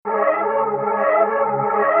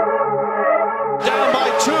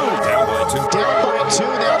2,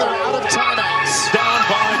 now they're out of timeouts. Down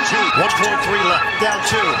by 2. 1.3 left. Down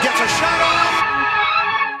 2. Gets a shot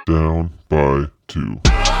off. Down by 2.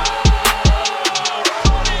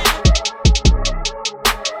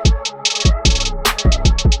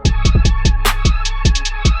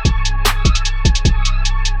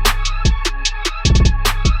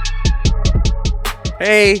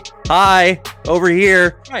 Hey, hi, over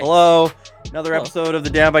here. Hi. Hello. Another episode of the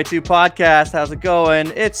Down by 2 podcast. How's it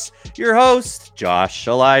going? It's your host, Josh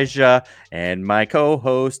Elijah, and my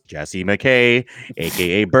co-host, Jesse McKay,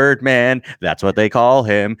 aka Birdman. That's what they call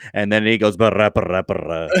him. And then he goes,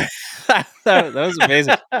 "Ba-ra-ba-ra-ba-ra." that was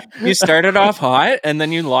amazing. You started off hot and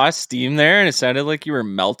then you lost steam there and it sounded like you were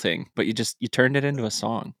melting, but you turned it into a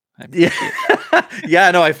song. Yeah.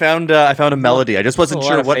 Yeah, no, I found a melody. I just wasn't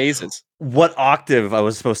sure what octave I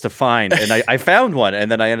was supposed to find, and I found one,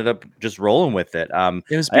 and then I ended up just rolling with it.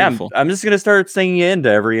 It was beautiful. I'm just gonna start singing into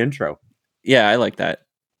every intro. Yeah, I like that.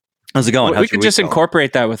 How's it going? We could just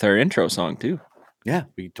incorporate that with our intro song too. Yeah,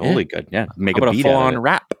 we totally could. Yeah, make a beat full-on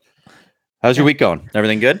rap. How's your week going?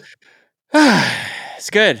 Everything good?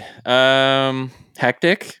 It's good.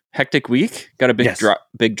 Hectic week. Got a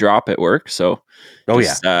big drop at work. So,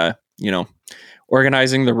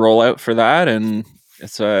 organizing the rollout for that, and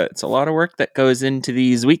it's a lot of work that goes into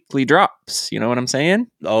these weekly drops. You know what I'm saying?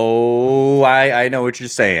 Oh, I know what you're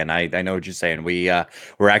saying. I know what you're saying.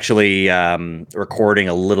 We're actually recording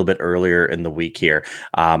a little bit earlier in the week here.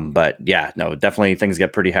 But yeah, no, definitely things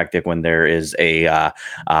get pretty hectic when there is a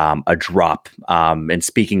drop. And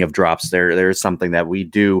speaking of drops, there's something that we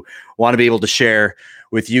do want to be able to share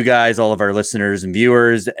with you guys, all of our listeners and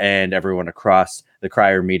viewers, and everyone across the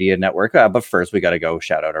Crier Media Network. But first, we got to go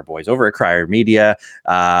shout out our boys over at Crier Media.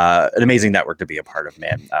 An amazing network to be a part of,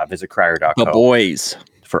 man. Visit crier.co. The boys.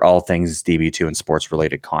 For all things DB2 and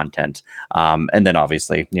sports-related content. And then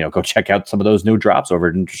obviously, go check out some of those new drops over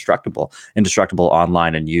at Indestructible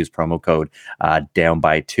online, and use promo code down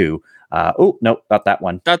by 2. Oh, no, not that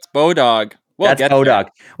one. That's Bodog. That's Bodog.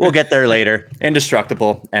 We'll get there later.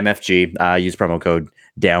 Indestructible, MFG. Use promo code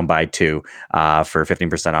down by 2 for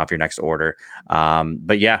 15% off your next order.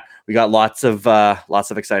 But yeah, we got lots of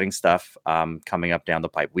exciting stuff coming up down the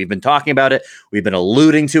pipe. We've been talking about it. We've been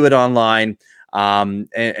alluding to it online.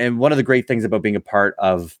 And one of the great things about being a part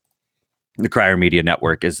of the Crier Media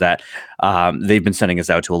Network is that they've been sending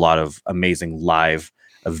us out to a lot of amazing live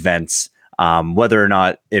events. Whether or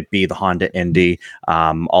not it be the Honda Indy,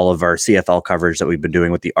 all of our CFL coverage that we've been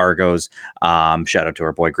doing with the Argos. Shout out to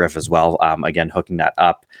our boy Griff as well. Again, hooking that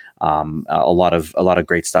up. A lot of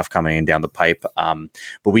great stuff coming in down the pipe.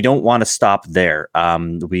 But we don't want to stop there.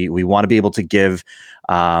 We want to be able to give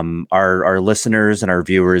our listeners and our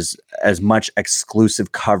viewers as much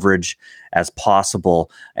exclusive coverage as possible,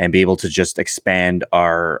 and be able to just expand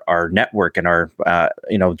our network and our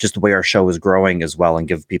just the way our show is growing as well, and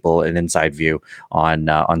give people an inside view on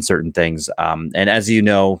certain things. And as you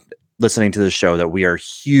know, listening to the show, that we are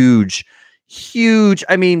huge.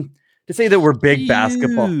 I mean, to say that we're big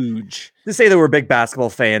basketball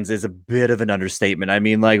fans is a bit of an understatement. I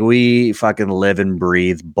mean, like, we fucking live and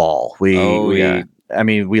breathe ball. We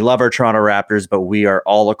love our Toronto Raptors, but we are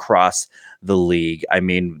all across the league. I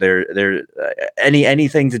mean,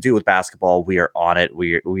 anything to do with basketball, we are on it.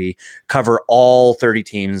 We cover all 30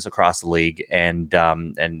 teams across the league, and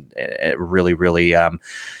really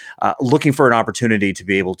looking for an opportunity to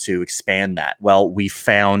be able to expand that. Well, we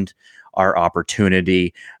found our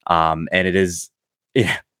opportunity, and it is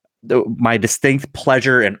my distinct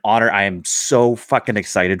pleasure and honor. I am so fucking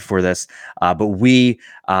excited for this. But we,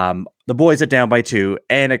 the boys at Down by 2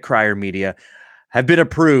 and at Crier Media, have been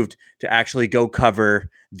approved to actually go cover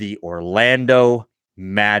the Orlando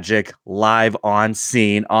Magic live on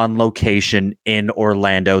scene, on location in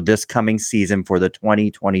Orlando this coming season for the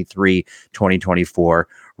 2023-2024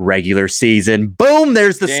 regular season. Boom,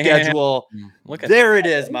 there's the schedule. There it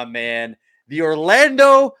is, my man. The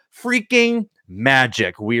Orlando freaking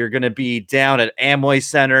Magic. We are going to be down at Amway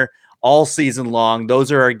Center all season long.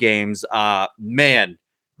 Those are our games. Man,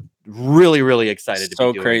 really excited to be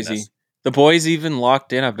doing crazy. This. The boys even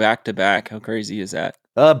locked in a back-to-back. How crazy is that?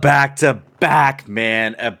 A back-to-back,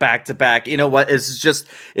 man. A back-to-back. You know what? It's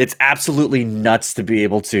absolutely nuts to be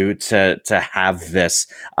able to have this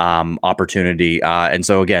opportunity. And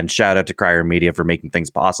so again, shout out to Crier Media for making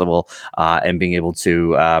things possible and being able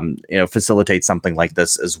to facilitate something like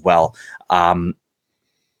this as well.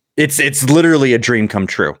 It's literally a dream come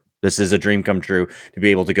true. This is a dream come true to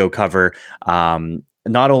be able to go cover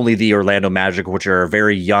not only the Orlando Magic, which are a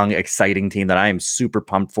very young, exciting team that I am super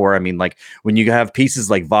pumped for. I mean, like, when you have pieces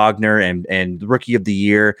like Wagner and Rookie of the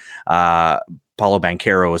Year, Paulo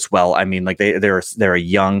Banchero as well. I mean, like they're a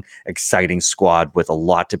young, exciting squad with a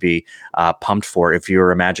lot to be pumped for if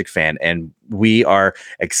you're a Magic fan. And we are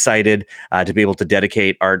excited to be able to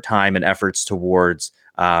dedicate our time and efforts towards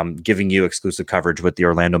giving you exclusive coverage with the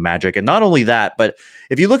Orlando Magic. And not only that, but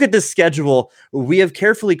if you look at this schedule, we have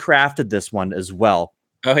carefully crafted this one as well.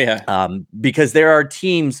 Oh yeah. Because there are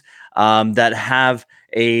teams that have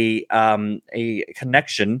a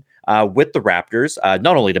connection with the Raptors.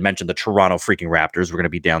 Not only to mention the Toronto freaking Raptors, we're going to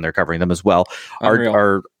be down there covering them as well.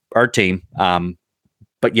 Our team.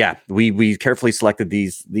 But yeah, we carefully selected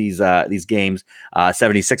these games.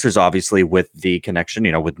 76ers obviously with the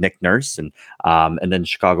connection, with Nick Nurse and then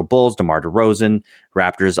Chicago Bulls, DeMar DeRozan,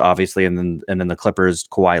 Raptors obviously, and then the Clippers,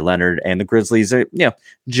 Kawhi Leonard, and the Grizzlies.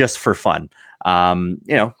 Just for fun.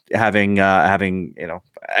 Having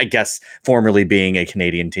I guess formerly being a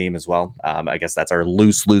Canadian team as well. I guess that's our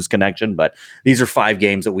loose connection. But these are 5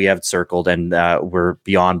 games that we have circled, and we're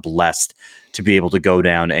beyond blessed to be able to go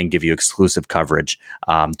down and give you exclusive coverage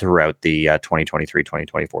throughout the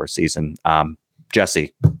 2023-2024 season.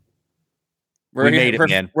 Jesse, we made it,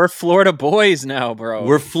 man. We're Florida boys now, bro.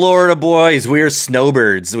 We're Florida boys. We are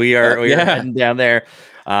snowbirds. We are heading down there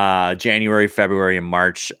January, February, and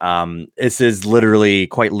March. This is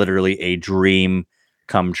quite literally a dream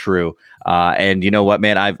come true. And you know what,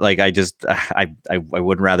 man, I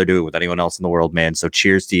wouldn't rather do it with anyone else in the world, man. So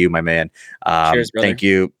cheers to you, my man. Cheers, brother. Thank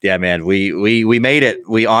you. Yeah, man, we made it.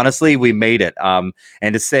 We made it. And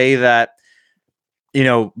to say that,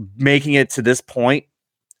 making it to this point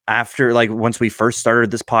after, like, once we first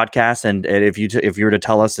started this podcast, and if you were to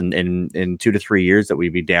tell us in 2 to 3 years that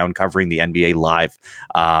we'd be down covering the NBA live,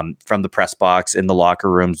 from the press box, in the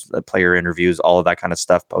locker rooms, player interviews, all of that kind of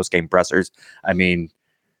stuff, post-game pressers, I mean,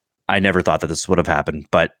 I never thought that this would have happened,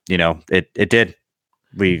 but it did.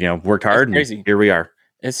 We worked hard, and here we are.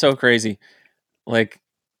 It's so crazy. Like,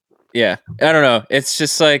 yeah, I don't know. It's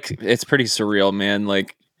just like, it's pretty surreal, man.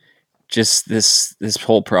 Like, just this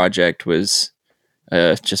whole project was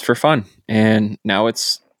just for fun, and now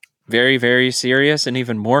it's very, very serious and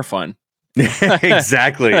even more fun.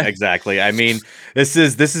 Exactly. I mean, this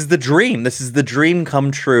is the dream. This is the dream come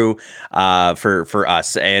true for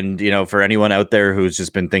us. And for anyone out there who's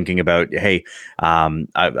just been thinking about, hey,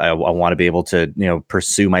 I want to be able to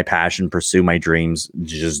pursue my passion, pursue my dreams,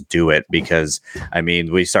 just do it. Because I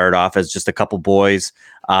mean, we started off as just a couple boys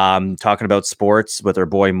talking about sports with our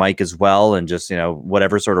boy Mike as well, and just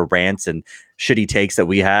whatever sort of rants and shitty takes that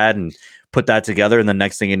we had, and put that together, and the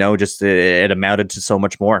next thing you know, just it amounted to so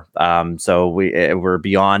much more. So we're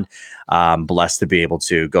beyond blessed to be able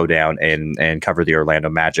to go down and cover the Orlando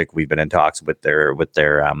Magic. We've been in talks with their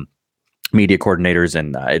media coordinators,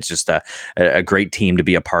 and it's just a great team to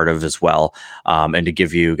be a part of as well, and to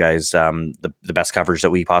give you guys the best coverage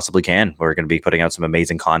that we possibly can. We're going to be putting out some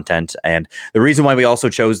amazing content, and the reason why we also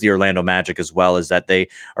chose the Orlando Magic as well is that they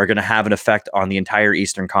are going to have an effect on the entire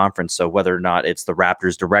Eastern Conference. So whether or not it's the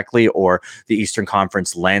Raptors directly or the Eastern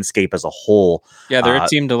Conference landscape as a whole, they're a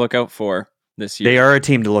team to look out for this year. They are a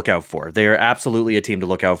team to look out for. They are absolutely a team to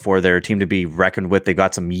look out for. They're a team to be reckoned with. They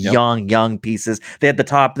got some young pieces. They had the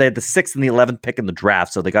 6th and the 11th pick in the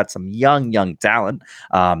draft, so they got some young talent.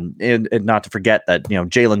 And not to forget that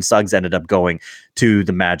Jalen Suggs ended up going to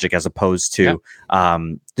the Magic as opposed to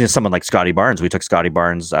someone like Scotty Barnes. We took Scotty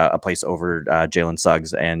Barnes a place over Jalen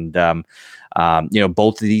Suggs, and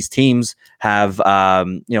both of these teams have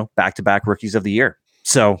back-to-back rookies of the year.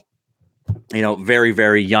 So very,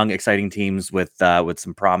 very young, exciting teams with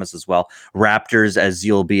some promise as well. Raptors, as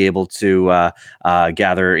you'll be able to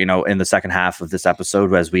gather, in the second half of this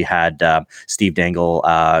episode, as we had Steve Dangle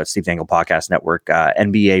Podcast Network,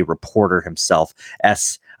 NBA reporter himself,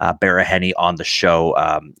 Baraheni, on the show.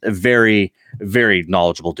 A very, very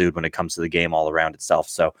knowledgeable dude when it comes to the game all around itself.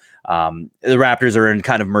 So the Raptors are in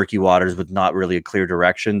kind of murky waters with not really a clear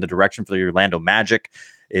direction. The direction for the Orlando Magic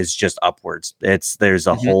is just upwards. There's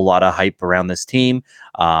a whole lot of hype around this team,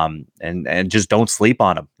 and just don't sleep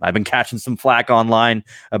on them. I've been catching some flack online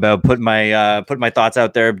about putting my thoughts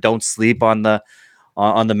out there. Don't sleep on the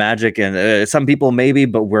Magic, and some people maybe,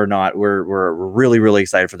 but we're not. We're really, really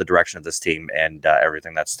excited for the direction of this team and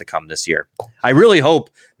everything that's to come this year. I really hope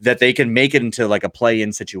that they can make it into like a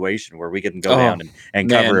play-in situation where we can go down and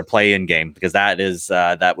cover a play-in game, because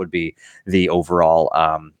that would be the overall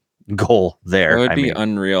goal there. It would be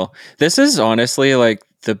unreal. This is honestly like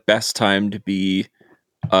the best time to be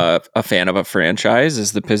a fan of a franchise,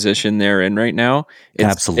 is the position they're in right now.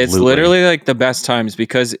 Absolutely. It's literally like the best times,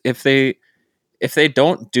 because if they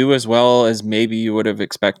don't do as well as maybe you would have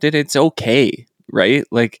expected, it's okay, right?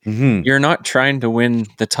 Like, you're not trying to win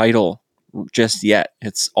the title just yet.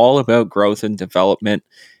 It's all about growth and development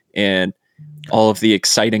and all of the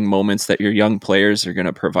exciting moments that your young players are going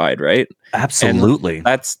to provide, right? Absolutely.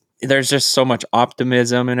 And there's just so much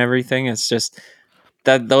optimism and everything. It's just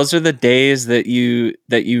that those are the days that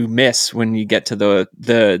you miss when you get to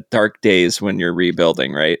the dark days when you're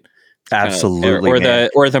rebuilding, right? Absolutely, or man.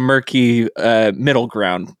 the murky middle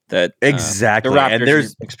ground that Exactly. the Raptors And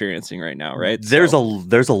there's are experiencing right now, right? there's a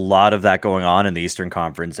lot of that going on in the Eastern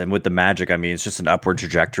Conference, and with the Magic, I mean, it's just an upward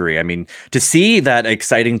trajectory. I mean, to see that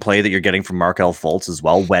exciting play that you're getting from Markelle Fultz as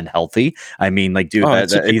well when healthy, I mean, like, dude,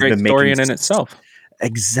 it's such a he's great been story making in itself.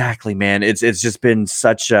 Exactly, man. It's just been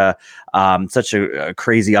such a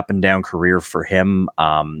crazy up and down career for him.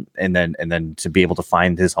 And then to be able to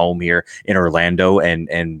find his home here in Orlando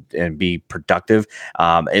and be productive.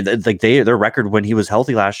 Like their record when he was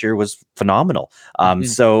healthy last year was phenomenal.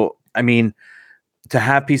 So I mean, to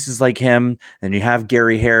have pieces like him, and you have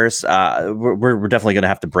Gary Harris, we're definitely going to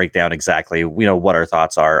have to break down exactly, what our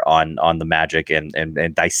thoughts are on the Magic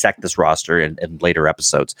and dissect this roster in later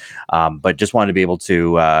episodes. But just wanted to be able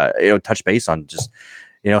to touch base on just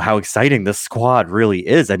how exciting this squad really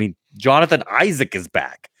is. I mean, Jonathan Isaac is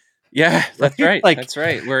back. Yeah, that's right. Like, That's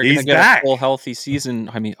right. We're he's gonna get back. a full healthy season.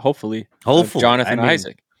 I mean, hopefully, Hopefully, Jonathan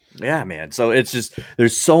Isaac. Yeah, man. So it's just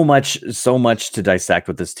there's so much to dissect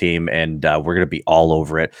with this team, and we're gonna be all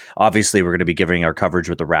over it. Obviously, we're gonna be giving our coverage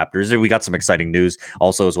with the Raptors. And we got some exciting news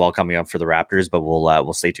also as well coming up for the Raptors, but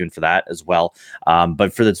we'll stay tuned for that as well.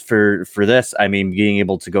 But for this, I mean, being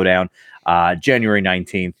able to go down January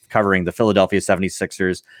 19th, covering the Philadelphia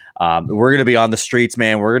 76ers. We're going to be on the streets,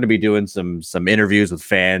 man. We're going to be doing some interviews with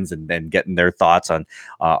fans and getting their thoughts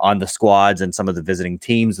on the squads and some of the visiting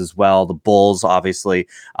teams as well. The Bulls, obviously,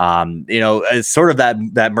 it's sort of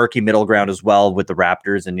that murky middle ground as well with the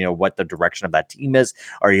Raptors and, what the direction of that team is.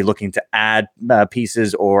 Are you looking to add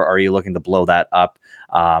pieces, or are you looking to blow that up?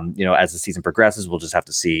 As the season progresses, we'll just have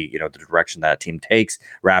to see, the direction that team takes.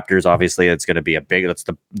 Raptors, obviously, it's going to be that's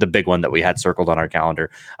the big one that we had circled on our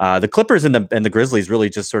calendar. The Clippers and the Grizzlies really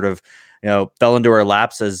just sort of, fell into our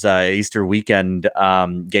laps as Easter weekend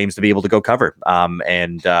games to be able to go cover.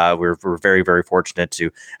 And we're very, very fortunate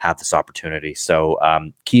to have this opportunity. So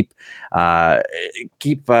we'll keep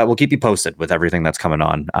you posted with everything that's coming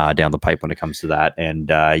on down the pipe when it comes to that. And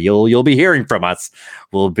you'll be hearing from us.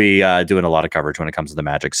 We'll be doing a lot of coverage when it comes to the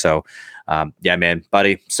Magic. So yeah, man,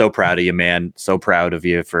 buddy, so proud of you, man. So proud of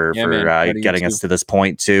you for getting us to this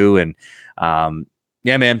point too. And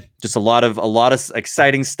yeah, man, just a lot of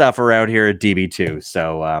exciting stuff around here at DB2.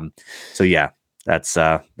 So yeah, that's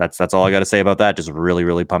all I got to say about that. Just really,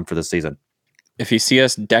 really pumped for this season. If you see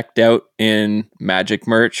us decked out in Magic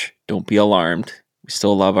merch, don't be alarmed. We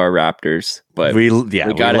still love our Raptors, but we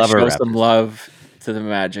got to show some love to the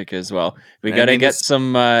Magic as well. We got to get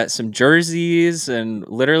some jerseys and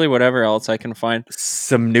literally whatever else I can find.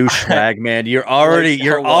 Some new swag, man. You're already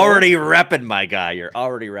repping, my guy. You're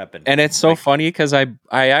already repping. And it's so funny because I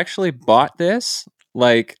actually bought this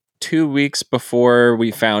like 2 weeks before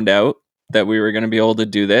we found out that we were going to be able to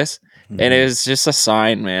do this. Mm-hmm. And it was just a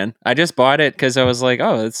sign, man. I just bought it because I was like,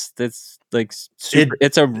 oh, it's like super,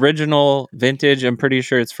 it's original vintage. I'm pretty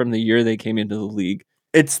sure it's from the year they came into the league.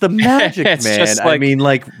 It's the Magic, man. I mean,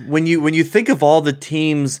 like when you think of all the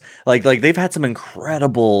teams, like they've had some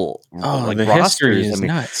incredible the rosters. History is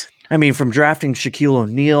nuts. I mean, from drafting Shaquille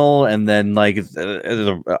O'Neal, and then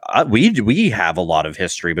we have a lot of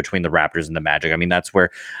history between the Raptors and the Magic. I mean, that's where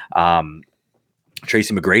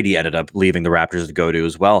Tracy McGrady ended up leaving the Raptors to go to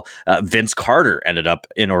as well. Vince Carter ended up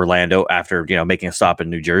in Orlando after making a stop in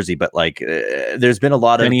New Jersey. But there's been a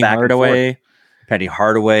lot of Penny Hardaway. Penny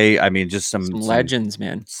Hardaway. I mean, just some legends,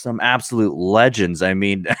 man. Some absolute legends. I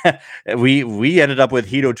mean, we ended up with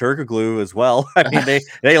Hedo Turkoglu as well. I mean,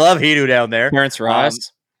 they love Hedo down there.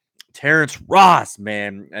 Terrence Ross,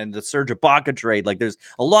 man, and the Serge Ibaka trade. Like, there's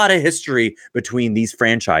a lot of history between these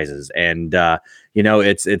franchises, and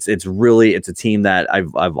it's really a team that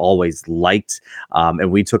I've always liked, and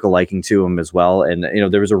we took a liking to them as well. And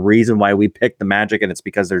there was a reason why we picked the Magic, and it's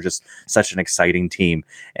because they're just such an exciting team.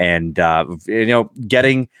 And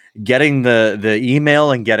getting the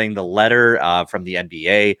email and getting the letter from the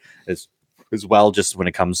NBA as well, just when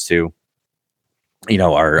it comes to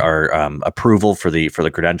our approval for the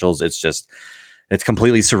credentials, it's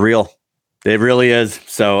completely surreal. It really is.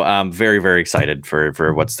 So I'm very, very excited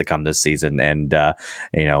for what's to come this season, and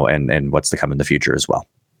and what's to come in the future as well.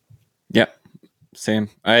 Yeah, same.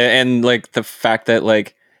 And like the fact that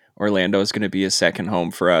like Orlando is going to be a second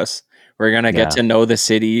home for us. We're going to get to know the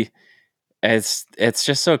city. It's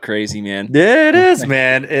just so crazy, man. It is,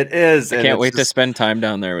 man. It is. I can't wait to spend time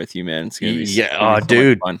down there with you, man. It's gonna be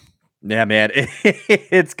dude. fun. Yeah, man,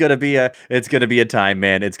 it's gonna be a time,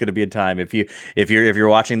 man. It's gonna be a time. If you're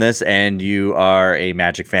watching this and you are a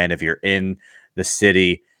Magic fan, if you're in the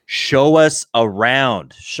city, show us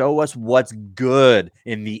around. Show us what's good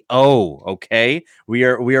in the O. Okay, we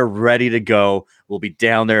are ready to go. We'll be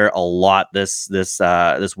down there a lot this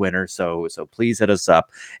winter. So please hit us up,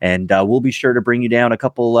 and we'll be sure to bring you down a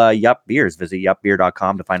couple Yup beers. Visit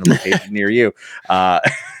yupbeer.com to find a location near you. Now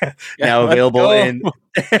available in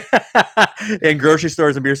in grocery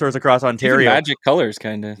stores and beer stores across Ontario. Even magic colors,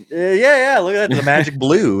 kind of. Yeah. Look at that, the magic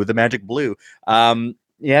blue,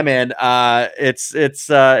 Yeah, man. It's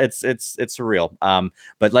surreal.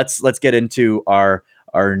 But let's get into our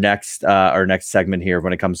next segment here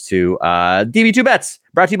when it comes to DB2 bets,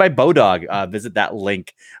 brought to you by Bodog. Visit that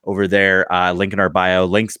link over there, link in our bio,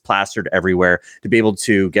 links plastered everywhere to be able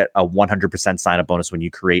to get a 100% sign up bonus when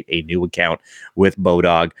you create a new account with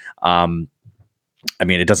Bodog. I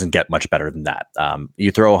mean, it doesn't get much better than that.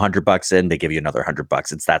 You throw $100 in, they give you another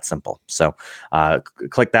 $100. It's that simple. So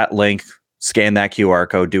click that link, scan that QR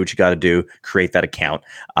code, do what you got to do, create that account,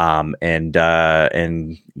 and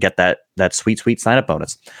get that sweet sign up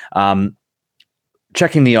bonus.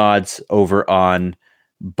 Checking the odds over on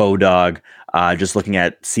Bodog, just looking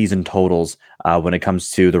at season totals when it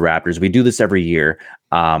comes to the Raptors. We do this every year.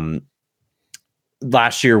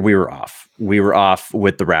 Last year we were off. We were off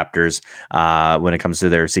with the Raptors when it comes to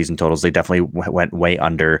their season totals. They definitely went way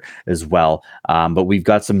under as well. But we've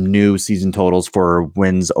got some new season totals for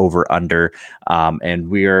wins over under, and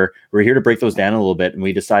we're here to break those down a little bit. And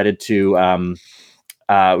we decided to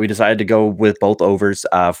go with both overs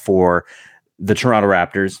for the Toronto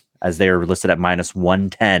Raptors, as they are listed at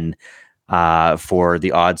 -110 for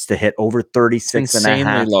the odds to hit over 36 and a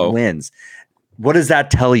half wins. What does that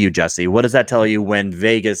tell you, Jesse? What does that tell you when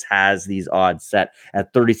Vegas has these odds set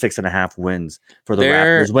at 36 and a half wins for the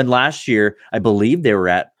Raptors? When last year, I believe they were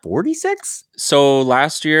at 46? So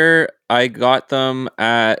last year, I got them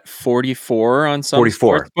at 44 on some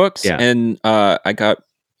sports books. Yeah. And I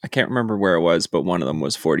can't remember where it was, but one of them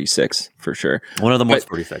was 46 for sure. One of them was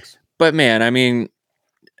 46. But man, I mean,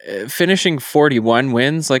 finishing 41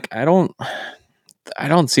 wins, like I don't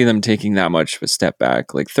see them taking that much of a step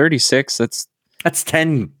back. Like 36, that's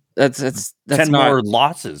 10. That's 10 not, more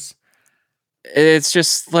losses. It's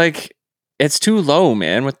just like it's too low,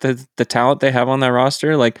 man, with the talent they have on that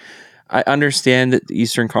roster. Like I understand that the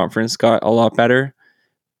Eastern Conference got a lot better,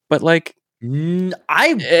 but like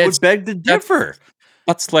I would beg to differ.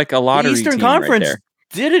 That's like a lottery. The Eastern Conference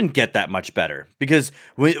didn't get that much better because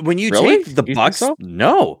when you take the Bucks,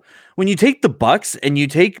 no, when you take the Bucks and you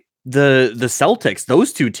take the Celtics,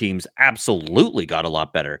 those two teams absolutely got a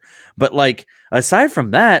lot better. But like aside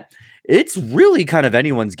from that, it's really kind of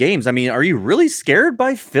anyone's games. I mean, are you really scared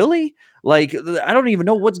by Philly? Like, I don't even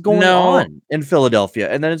know what's going on in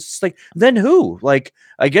Philadelphia. And then it's just like, then who? Like,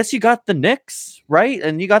 I guess you got the Knicks, right?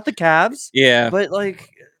 And you got the Cavs. Yeah. But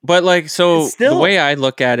like, so the way I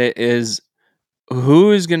look at it is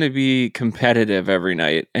who is going to be competitive every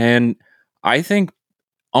night? And I think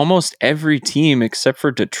almost every team except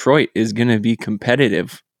for Detroit is going to be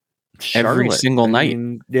competitive every single night.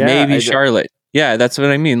 Maybe Charlotte. Yeah, that's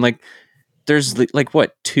what I mean. Like, there's like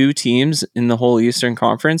what, 2 teams in the whole Eastern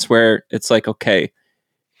Conference where it's like, okay,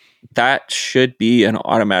 that should be an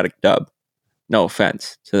automatic dub. No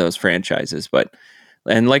offense to those franchises, but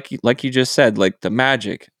and like you just said, like the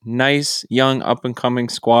Magic, nice young up and coming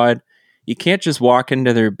squad. You can't just walk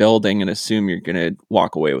into their building and assume you're going to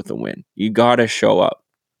walk away with a win. You got to show up.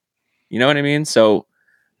 You know what I mean? So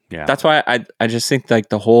yeah, that's why I just think like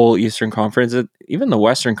the whole Eastern Conference, even the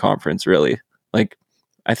Western Conference, really, like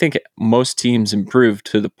I think most teams improved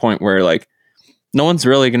to the point where like no one's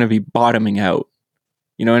really going to be bottoming out.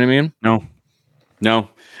 You know what I mean? No.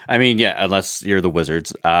 I mean, yeah, unless you're the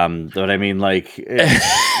Wizards. But I mean, like,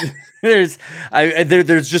 there's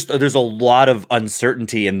a lot of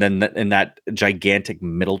uncertainty, and then in that gigantic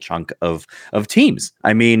middle chunk of teams.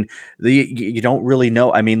 I mean, you don't really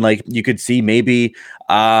know. I mean, like, you could see maybe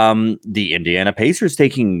the Indiana Pacers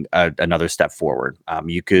taking another step forward.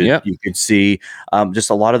 You could see just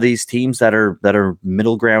a lot of these teams that are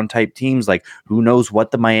middle ground type teams. Like, who knows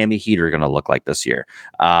what the Miami Heat are going to look like this year?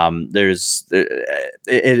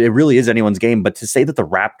 It really is anyone's game. But to say that the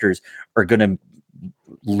Raptors are going to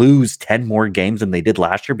lose 10 more games than they did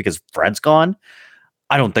last year because Fred's gone,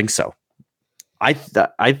 I don't think so. I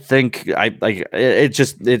think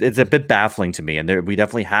it's a bit baffling to me, and we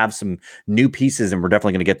definitely have some new pieces, and we're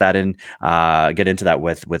definitely going to get into that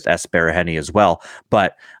with S. Baraheni as well.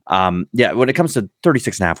 But yeah, when it comes to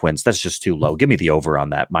 36.5 wins, that's just too low. Give me the over on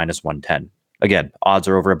that, -110. Again, odds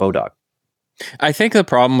are over at Bodog. I think the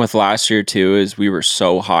problem with last year too is we were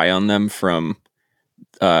so high on them from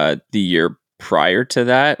the year prior to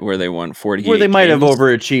that, where they won 48 Where they might have games.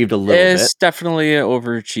 overachieved a little bit. It's definitely an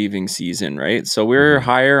overachieving season, right? So we were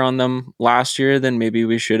higher on them last year than maybe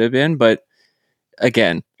we should have been. But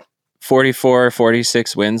again, 44,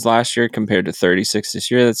 46 wins last year compared to 36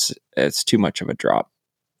 this year. It's too much of a drop.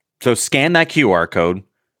 So scan that QR code,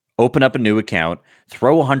 open up a new account,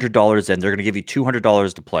 throw $100 in. They're going to give you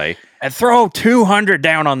 $200 to play. And throw 200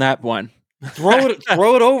 down on that one. Throw it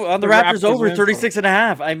over on the Raptors over win.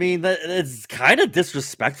 36.5. I mean, it's kind of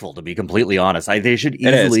disrespectful, to be completely honest. They should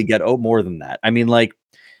easily get more than that. I mean, like,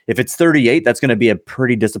 if it's 38, that's going to be a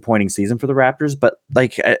pretty disappointing season for the Raptors. But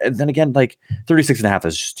like, then again, like 36.5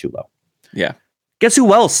 is just too low. Yeah. Guess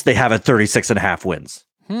who else they have at 36.5 wins?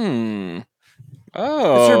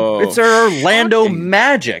 Oh, it's our Orlando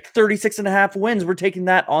Magic, 36.5 wins. We're taking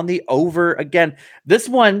that on the over again. This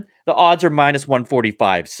one, the odds are minus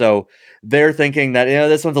 145. So they're thinking that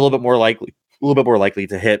this one's a little bit more likely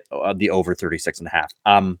to hit the over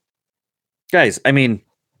 36.5. Guys, I mean,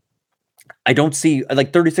 I don't see,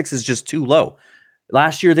 like, 36 is just too low.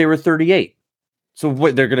 Last year they were 38. So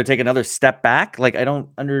what, they're going to take another step back? Like, I don't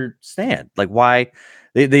understand. Like, why?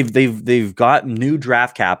 They've got new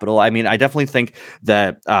draft capital. I mean, I definitely think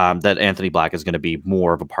that that Anthony Black is going to be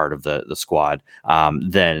more of a part of the squad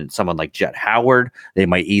than someone like Jet Howard. They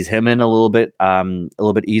might ease him in a little bit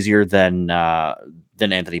easier than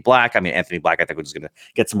Anthony Black. I mean, Anthony Black, I think, was going to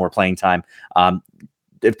get some more playing time.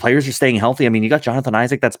 If players are staying healthy, I mean, you got Jonathan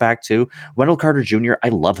Isaac that's back too. Wendell Carter Jr., I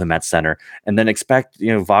love him at center, and then expect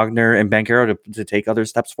Wagner and Banchero to take other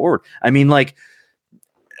steps forward. I mean, like,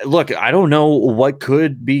 look, I don't know what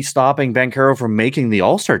could be stopping Banchero from making the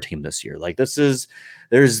All-Star team this year. Like, there's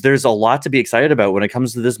a lot to be excited about when it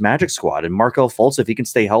comes to this Magic squad. And Markelle Fultz, if he can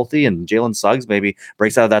stay healthy, and Jalen Suggs maybe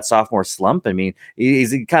breaks out of that sophomore slump. I mean,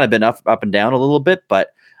 he's kind of been up and down a little bit,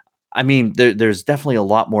 but I mean, there's definitely a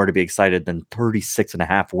lot more to be excited than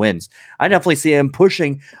 36.5 wins. I definitely see him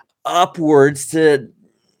pushing upwards to,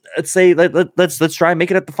 let's say, let's try and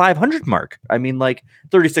make it at the 500 mark. I mean, like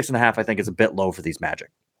 36.5, I think is a bit low for these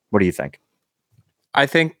Magic. What do you think? I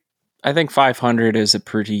think 500 is a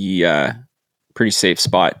pretty safe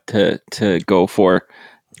spot to go for.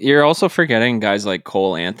 You're also forgetting guys like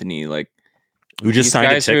Cole Anthony, like, who just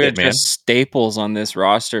signed a ticket, man. Just staples on this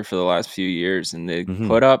roster for the last few years, and they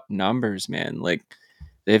put up numbers, man. Like,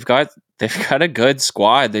 they've got a good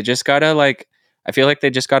squad. They just gotta, like, I feel like they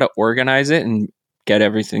just gotta organize it and get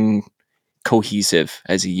everything cohesive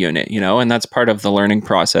as a unit, and that's part of the learning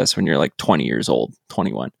process when you're like 20 years old,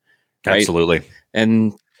 21. Right? Absolutely.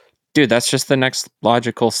 And dude, that's just the next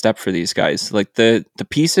logical step for these guys. Like, the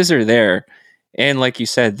pieces are there, and like you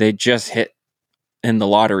said, they just hit in the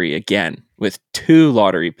lottery again with 2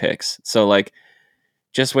 lottery picks. So, like,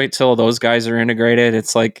 just wait till those guys are integrated.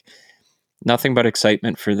 It's like nothing but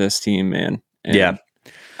excitement for this team, man. And yeah.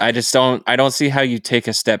 I don't see how you take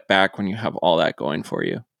a step back when you have all that going for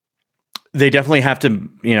you. They definitely have to,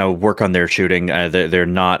 work on their shooting. They're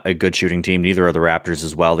not a good shooting team. Neither are the Raptors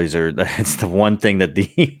as well. It's the one thing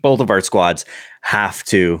that both of our squads have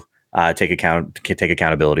to take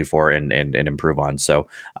accountability for and improve on. So,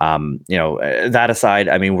 that aside,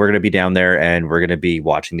 I mean, we're going to be down there and we're going to be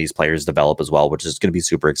watching these players develop as well, which is going to be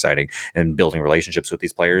super exciting, and building relationships with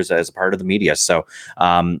these players as a part of the media. So,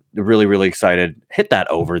 really, really excited. Hit that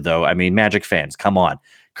over though. I mean, Magic fans, come on.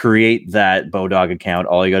 Create that Bodog account.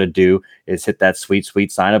 All you got to do is hit that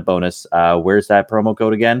sweet sign up bonus. Where's that promo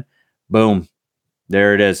code again? Boom.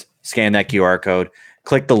 There it is. Scan that QR code,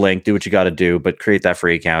 click the link, do what you got to do, but create that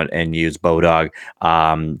free account and use Bodog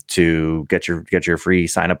to get your free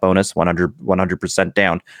sign up bonus, 100%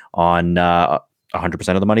 down on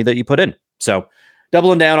 100% of the money that you put in. So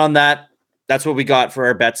doubling down on that. That's what we got for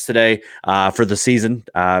our bets today for the season,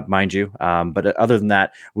 mind you. But other than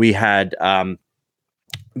that, we had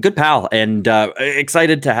good pal, and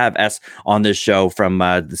excited to have S on this show from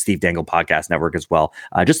the Steve Dangle Podcast Network as well.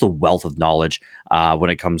 Just a wealth of knowledge when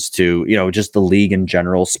it comes to just the league in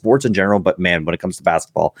general, sports in general. But man, when it comes to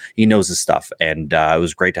basketball, he knows his stuff, and it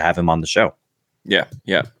was great to have him on the show. Yeah,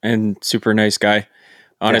 and super nice guy.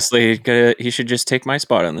 Honestly, he should just take my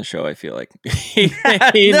spot on the show. I feel like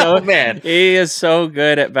man, he is so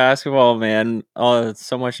good at basketball, man. Oh,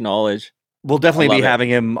 so much knowledge. We'll definitely be having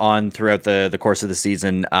him on throughout the course of the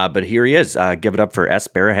season. But here he is. Give it up for S.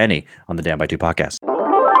 Baraheni on the Down by 2 podcast.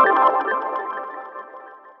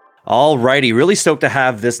 All righty. Really stoked to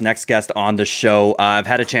have this next guest on the show. I've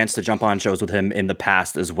had a chance to jump on shows with him in the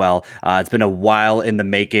past as well. It's been a while in the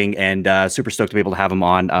making, and super stoked to be able to have him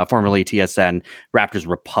on, formerly TSN, Raptors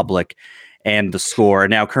Republic. and The Score.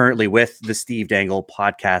 Now, currently with the Steve Dangle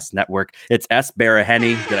Podcast Network, it's S.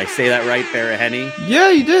 Baraheni. Did I say that right, Baraheni? Yeah,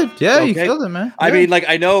 you did. Yeah, Okay. you killed it, man. I Yeah. mean, like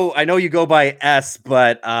I know you go by S,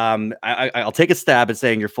 but I'll take a stab at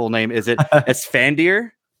saying your full name. Is it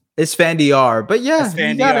Esfandier? It's Fandiar, but yeah,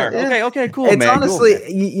 you got it, yeah. Okay, cool. It's man. honestly,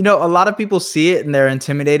 Cool, man. you know, a lot of people see it and they're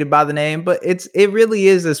intimidated by the name, but it really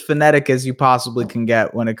is as phonetic as you possibly can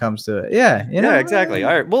get when it comes to it. Yeah, you know, Yeah, exactly.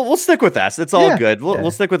 All right, we'll stick with S. It's all Yeah, good. yeah.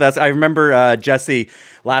 We'll stick with S. I remember Jesse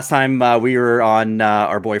last time we were on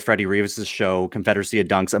our boy Freddie Rivas' show, Confederacy of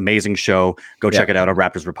Dunks, amazing show. Go check it out on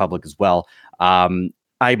Raptors Republic as well.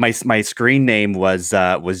 My screen name was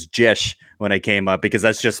Jish when I came up because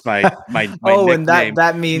that's just my oh, nickname. and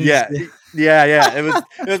that means yeah.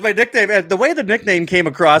 It was my nickname. And the way the nickname came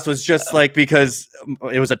across was just like because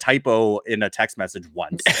it was a typo in a text message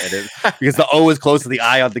once, because the O is close to the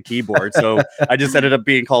I on the keyboard. So I just ended up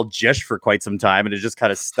being called Jish for quite some time, and it just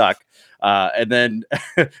kind of stuck. And then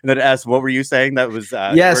S, what were you saying? That was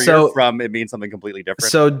where you're from. It means something completely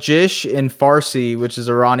different. So Jish in Farsi, which is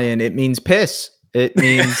Iranian, it means piss. It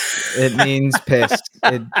means piss.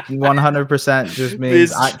 It 100% just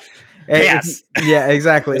means yes. Yeah,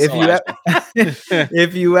 exactly.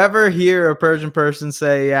 If you ever hear a Persian person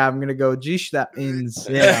say, "Yeah, I'm gonna go jish," that means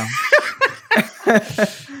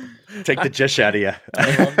take the jish out of you.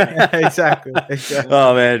 exactly.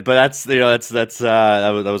 Oh man, but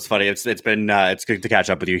that was funny. It's good to catch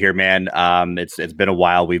up with you here, man. It's been a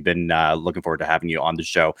while. We've been looking forward to having you on the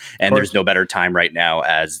show, and there's no better time right now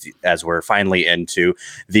as we're finally into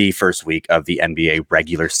the first week of the NBA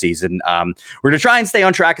regular season. We're gonna try and stay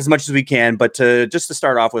on track as much as we can, but to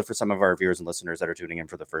start off with, for some of our viewers and listeners that are tuning in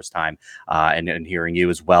for the first time and hearing you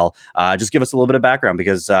as well, just give us a little bit of background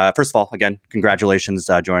because first of all, again, congratulations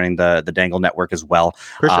joining the Dangle Network as well.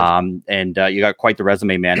 And you got quite the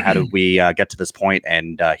resume, man. How did we get to this point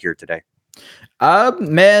and here today?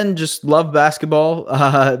 Man, just love basketball.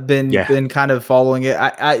 Been kind of following it.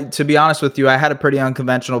 I to be honest with you, I had a pretty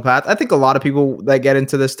unconventional path. I think a lot of people that get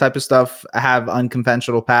into this type of stuff have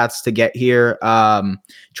unconventional paths to get here.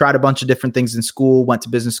 Tried a bunch of different things in school, went to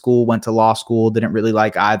business school, went to law school, didn't really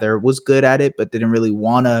like either, was good at it, but didn't really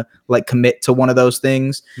want to like commit to one of those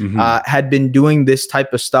things. Had been doing this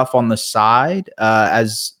type of stuff on the side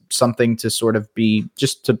as something to sort of be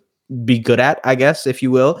good at, I guess, if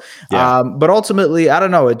you will. Yeah. But ultimately, I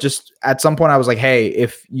don't know. It just, at some point I was like, hey,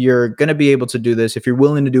 if you're going to be able to do this, if you're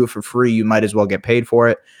willing to do it for free, you might as well get paid for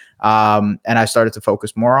it. And I started to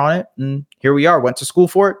focus more on it. And here we are, went to school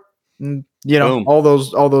for it. And, you know, Boom.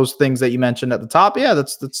 all those things that you mentioned at the top. Yeah,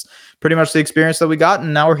 that's pretty much the experience that we got.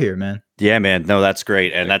 And now we're here, man. Yeah, man. No, that's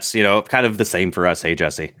great. And that's, kind of the same for us. Hey,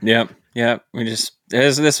 Jesse. Yeah.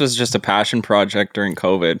 This was just a passion project during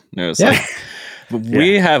COVID. It was like,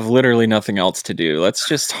 we have literally nothing else to do. Let's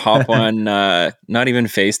just hop on, not even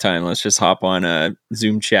FaceTime. Let's just hop on a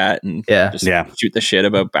Zoom chat and shoot the shit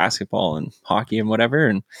about basketball and hockey and whatever.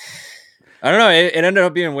 And I don't know. It ended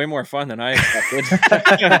up being way more fun than I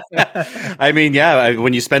expected. I mean,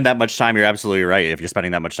 when you spend that much time, you're absolutely right. If you're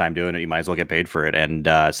spending that much time doing it, you might as well get paid for it. And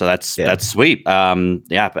so that's sweet.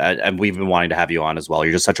 And we've been wanting to have you on as well.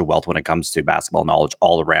 You're just such a wealth when it comes to basketball knowledge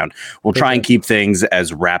all around. We'll try and keep things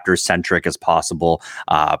as Raptor centric as possible.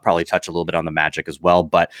 Probably touch a little bit on the Magic as well.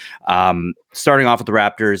 But starting off with the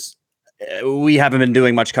Raptors, we haven't been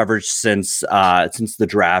doing much coverage since the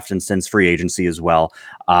draft and since free agency as well.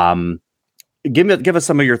 Give us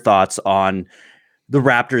some of your thoughts on the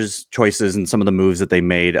Raptors' choices and some of the moves that they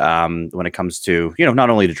made when it comes to,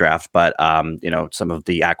 not only the draft, but, some of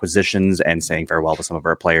the acquisitions and saying farewell to some of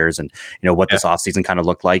our players and, what this offseason kind of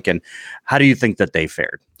looked like. And how do you think that they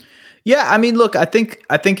fared? Yeah, I mean, look, I think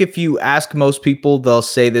if you ask most people, they'll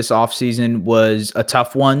say this offseason was a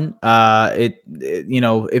tough one.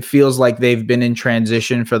 It feels like they've been in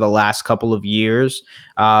transition for the last couple of years,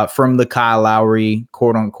 from the Kyle Lowry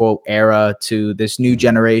quote unquote era to this new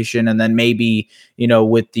generation, and then maybe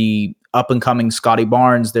with the up and coming Scotty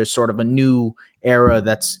Barnes, there's sort of a new era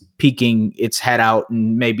that's peeking its head out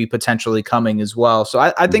and maybe potentially coming as well. So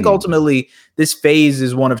I think ultimately this phase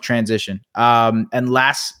is one of transition. And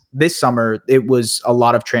this summer, it was a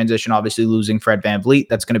lot of transition, obviously losing Fred VanVleet.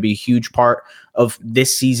 That's going to be a huge part of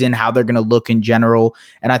this season, how they're going to look in general.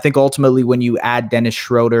 And I think ultimately when you add Dennis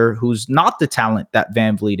Schroeder, who's not the talent that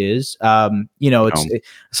VanVleet is,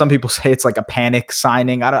 some people say it's like a panic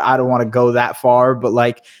signing. I don't want to go that far, but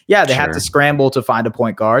they had to scramble to find a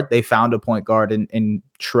point guard. They found a point guard in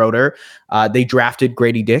Schroeder. They drafted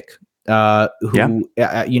Grady Dick, who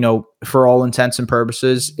for all intents and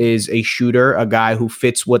purposes is a shooter, a guy who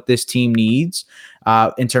fits what this team needs.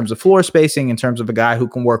 in terms of floor spacing, in terms of a guy who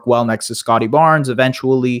can work well next to Scotty Barnes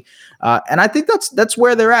eventually. And I think that's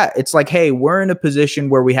where they're at. It's like, hey, we're in a position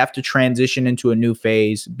where we have to transition into a new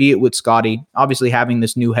phase, be it with Scotty, obviously having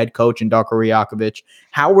this new head coach in Darko Rajakovic.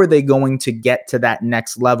 How are they going to get to that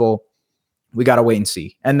next level? We got to wait and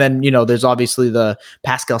see. And then, there's obviously the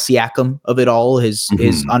Pascal Siakam of it all, his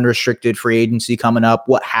unrestricted free agency coming up.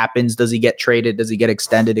 What happens? Does he get traded? Does he get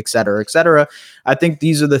extended, et cetera, et cetera? I think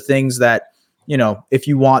these are the things that, if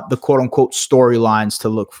you want the quote unquote storylines to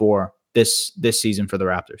look for this season for the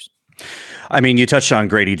Raptors. I mean, you touched on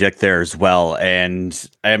Grady Dick there as well, and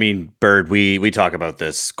I mean, Bird, we talk about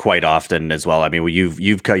this quite often as well. I mean,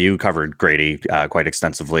 you covered Grady quite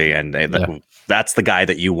extensively, and that's the guy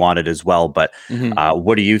that you wanted as well. But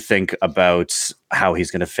what do you think about how he's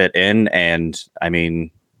going to fit in? And I mean,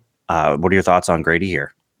 what are your thoughts on Grady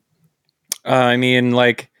here? I mean,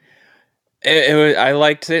 like, I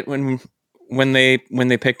liked it when they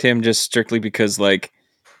picked him just strictly because like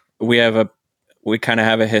we kind of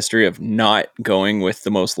have a history of not going with the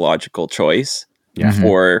most logical choice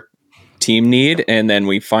for team need. And then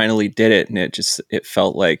we finally did it. And it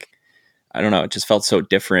felt like, I don't know, it just felt so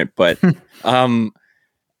different, but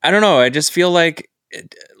I don't know. I just feel like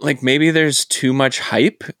maybe there's too much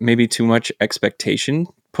hype, maybe too much expectation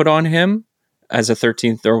put on him as a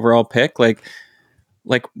 13th overall pick. Like,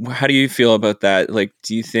 how do you feel about that? Like,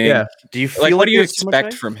 do you think, do you feel what do you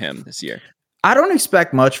expect from him this year? I don't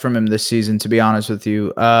expect much from him this season, to be honest with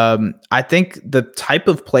you. I think the type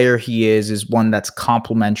of player he is one that's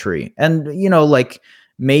complementary. And,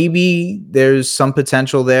 maybe there's some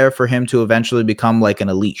potential there for him to eventually become like an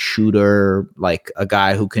elite shooter, like a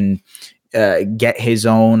guy who can get his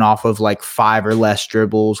own off of like 5 or less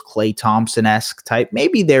dribbles, Klay Thompson-esque type.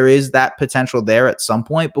 Maybe there is that potential there at some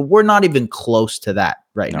point, but we're not even close to that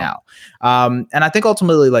right now. And I think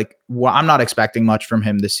ultimately, I'm not expecting much from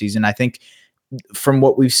him this season. I think from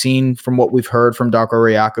what we've seen, from what we've heard from Darko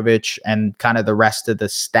Rajakovic and kind of the rest of the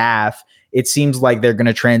staff, it seems like they're going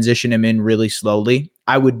to transition him in really slowly.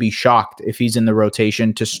 I would be shocked if he's in the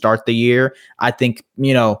rotation to start the year. I think,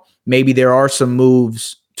 maybe there are some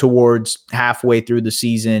moves towards halfway through the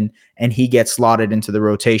season and he gets slotted into the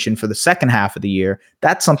rotation for the second half of the year.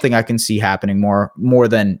 That's something I can see happening more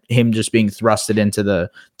than him just being thrusted into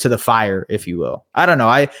the fire, if you will. I don't know.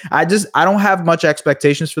 I don't have much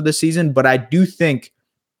expectations for this season, but I do think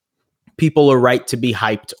people are right to be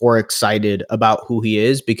hyped or excited about who he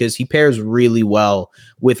is because he pairs really well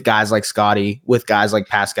with guys like Scotty, with guys like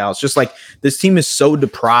Pascal. It's just like this team is so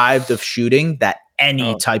deprived of shooting that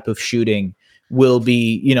any type of shooting will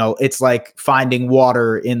be, it's like finding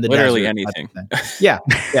water in the literally desert. Anything. Yeah.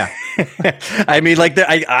 I mean,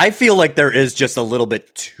 I feel like there is just a little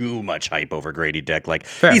bit too much hype over Grady Dick. Like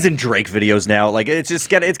he's in Drake videos now. Like it's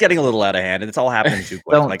getting a little out of hand, and it's all happening too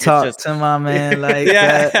quick. Don't talk to my man like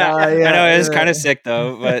that. I know it's kind of sick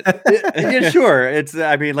though, but yeah, sure. It's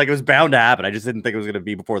I mean, it was bound to happen. I just didn't think it was going to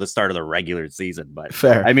be before the start of the regular season. But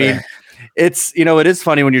I mean. It's, it is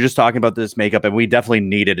funny when you're just talking about this makeup, and we definitely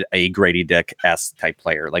needed a Grady Dick-esque type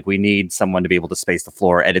player. Like we need someone to be able to space the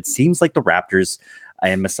floor. And it seems like the Raptors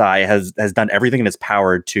and Masai has done everything in his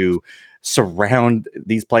power to surround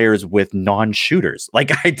these players with non-shooters.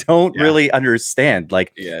 Like I don't really understand,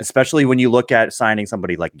 especially when you look at signing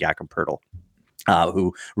somebody like Jakob Poeltl.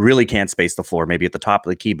 Who really can't space the floor, maybe at the top of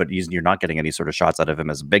the key, but you're not getting any sort of shots out of him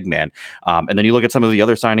as a big man. And then you look at some of the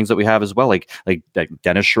other signings that we have as well, like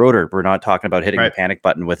Dennis Schroeder. We're not talking about hitting the panic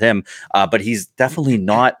button with him, but he's definitely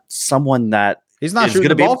not someone that he's not shooting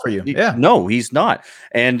the ball for you. Yeah, no, he's not.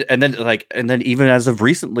 And then even as of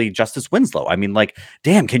recently, Justice Winslow. I mean,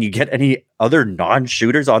 damn, can you get any other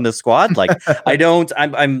non-shooters on the squad? Like, I'm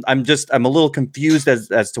a little confused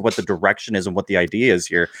as to what the direction is and what the idea is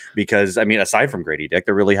here. Because I mean, aside from Grady Dick,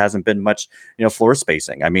 there really hasn't been much, floor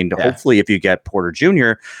spacing. I mean, hopefully, if you get Porter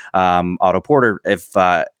Jr., Otto Porter,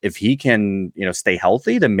 if he can, stay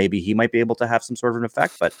healthy, then maybe he might be able to have some sort of an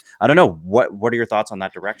effect. But I don't know. What are your thoughts on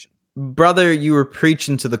that direction? Brother, you were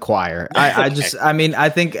preaching to the choir. I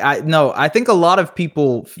think a lot of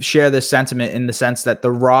people share this sentiment in the sense that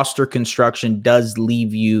the roster construction does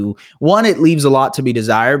leave you, it leaves a lot to be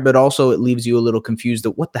desired, but also it leaves you a little confused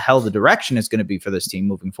at what the hell the direction is going to be for this team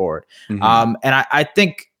moving forward. And I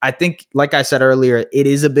think, like I said earlier, it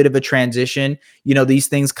is a bit of a transition. These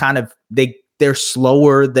things kind of, they're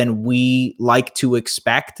slower than we like to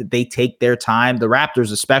expect. They take their time. The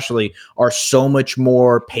Raptors especially are so much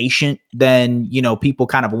more patient than, people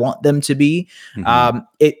kind of want them to be.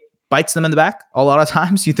 bites them in the back a lot of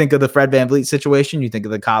times. You think of the Fred VanVleet situation, you think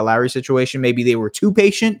of the Kyle Lowry situation. Maybe they were too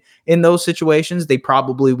patient in those situations. They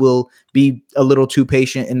probably will be a little too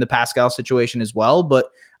patient in the Pascal situation as well. But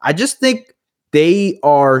I just think they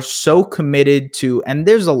are so committed to, and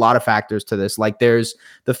there's a lot of factors to this. Like there's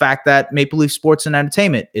the fact that Maple Leaf Sports and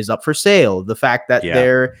Entertainment is up for sale. The fact that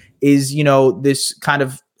there is, this kind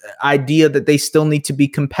of idea that they still need to be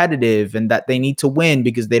competitive and that they need to win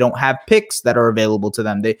because they don't have picks that are available to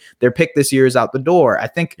them. Their pick this year is out the door. I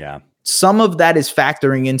think some of that is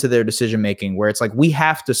factoring into their decision making, where it's like, we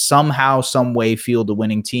have to somehow, some way field a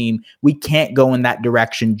winning team. We can't go in that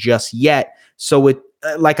direction just yet. So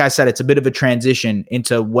like I said, it's a bit of a transition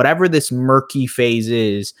into whatever this murky phase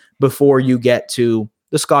is before you get to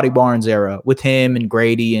the Scotty Barnes era with him and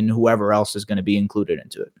Grady and whoever else is going to be included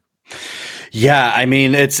into it. Yeah, I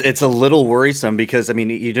mean, it's a little worrisome because, I mean,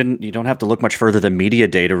 you don't have to look much further than media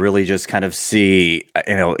day to really just kind of see,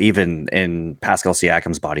 even in Pascal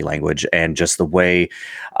Siakam's body language and just the way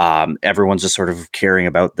everyone's just sort of caring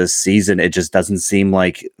about this season. It just doesn't seem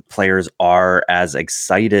like players are as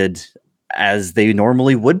excited as they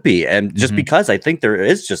normally would be. And just because I think there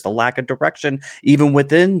is just a lack of direction, even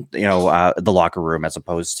within, the locker room, as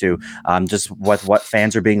opposed to just what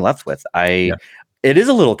fans are being left with. It is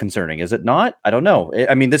a little concerning, is it not? I don't know.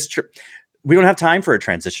 I mean, we don't have time for a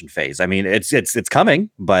transition phase. I mean, it's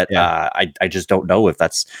coming, but I just don't know if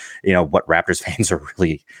that's, what Raptors fans are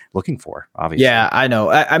really looking for, obviously. Yeah, I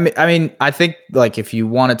know. I mean, I think like if you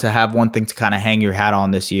wanted to have one thing to kind of hang your hat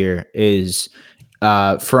on this year is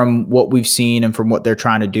from what we've seen and from what they're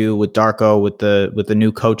trying to do with Darko, with the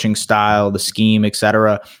new coaching style, the scheme,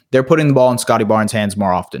 etc. They're putting the ball in Scotty Barnes' hands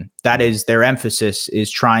more often. That is their emphasis,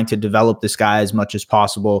 is trying to develop this guy as much as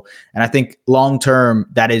possible. And I think long term,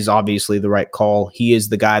 that is obviously the right call. He is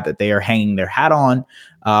the guy that they are hanging their hat on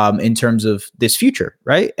in terms of this future,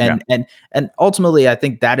 right? And ultimately, I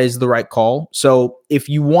think that is the right call. So if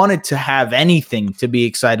you wanted to have anything to be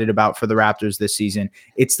excited about for the Raptors this season,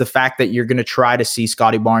 it's the fact that you're going to try to see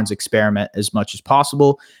Scotty Barnes experiment as much as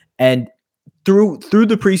possible. And through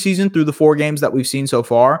the preseason, through the 4 games that we've seen so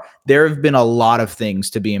far, there have been a lot of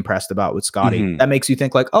things to be impressed about with Scotty. That makes you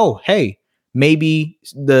think like, oh, hey, maybe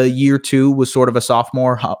the year 2 was sort of a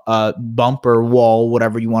sophomore bump or wall,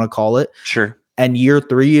 whatever you want to call it. Sure. And year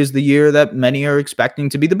 3 is the year that many are expecting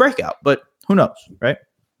to be the breakout, but who knows, right?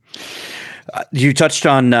 You touched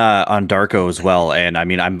on Darko as well, and I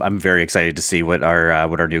mean, I'm very excited to see what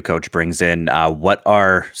our new coach brings in. What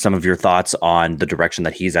are some of your thoughts on the direction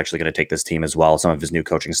that he's actually going to take this team as well? Some of his new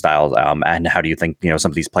coaching styles, and how do you think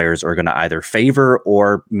some of these players are going to either favor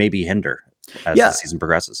or maybe hinder as the season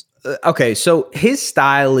progresses? Okay, so his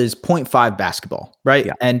style is 0.5 basketball, right?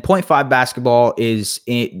 Yeah. And 0.5 basketball is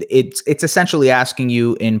it's essentially asking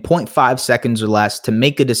you in 0.5 seconds or less to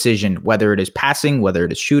make a decision, whether it is passing, whether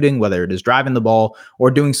it is shooting, whether it is driving the ball,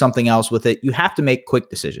 or doing something else with it. You have to make quick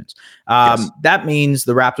decisions. That means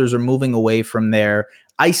the Raptors are moving away from their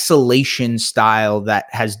isolation style that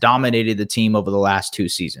has dominated the team over the last 2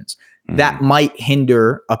 seasons. That might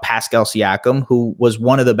hinder a Pascal Siakam, who was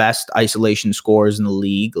one of the best isolation scorers in the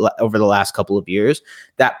league over the last couple of years.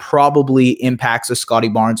 That probably impacts a Scotty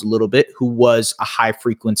Barnes a little bit, who was a high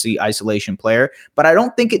frequency isolation player, but I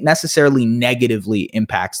don't think it necessarily negatively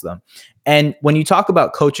impacts them. And when you talk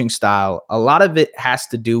about coaching style, a lot of it has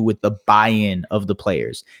to do with the buy-in of the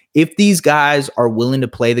players. If these guys are willing to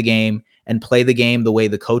play the game and play the game the way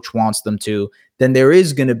the coach wants them to, then there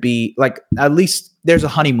is going to be, like, at least there's a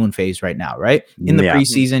honeymoon phase right now, right? In the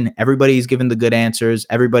preseason, everybody's giving the good answers.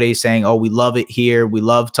 Everybody's saying, oh, we love it here. We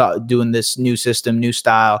love doing this new system, new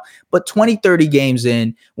style. But 20, 30 games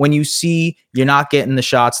in, when you see you're not getting the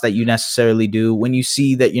shots that you necessarily do, when you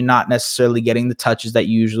see that you're not necessarily getting the touches that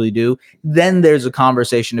you usually do, then there's a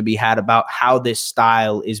conversation to be had about how this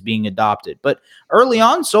style is being adopted. But early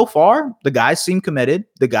on, so far, the guys seem committed.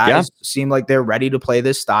 The guys seem like they're ready to play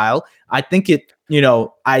this style. I think it,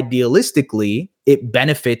 idealistically, it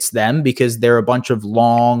benefits them because they're a bunch of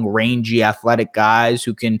long, rangy, athletic guys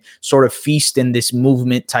who can sort of feast in this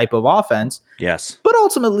movement type of offense. Yes. But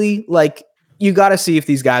ultimately, like, you got to see if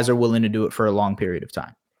these guys are willing to do it for a long period of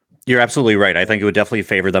time. You're absolutely right. I think it would definitely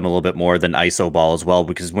favor them a little bit more than ISO ball as well,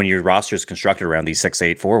 because when your roster is constructed around these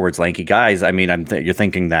 6'8" forwards, lanky guys, I mean, you're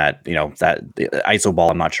thinking that, that ISO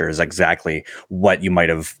ball, I'm not sure is exactly what you might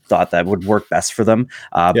have thought that would work best for them.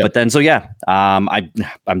 But then,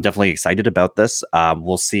 I'm definitely excited about this.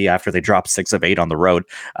 We'll see after they drop 6 of 8 on the road,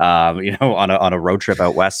 on a road trip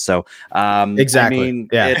out west. So exactly. I mean,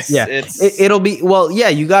 it'll be,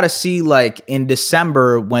 you got to see, like, in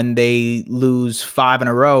December when they lose 5 in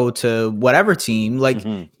a row, to whatever team, like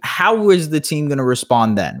how is the team going to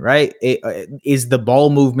respond then, right? Is the ball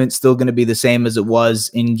movement still going to be the same as it was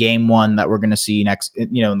in game one that we're going to see next,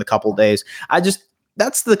 in the couple days?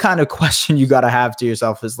 That's the kind of question you got to have to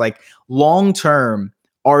yourself, is like, long term,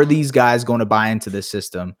 are these guys going to buy into this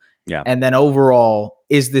system? Yeah. And then overall,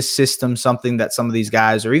 is this system something that some of these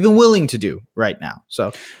guys are even willing to do right now?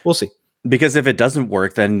 So we'll see. Because if it doesn't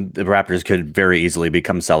work, then the Raptors could very easily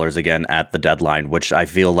become sellers again at the deadline, which I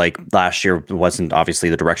feel like last year wasn't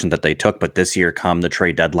obviously the direction that they took. But this year, come the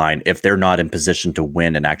trade deadline, if they're not in position to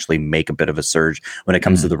win and actually make a bit of a surge when it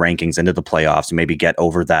comes to the rankings into the playoffs, and maybe get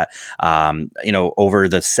over that, over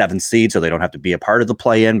the 7th seed, so they don't have to be a part of the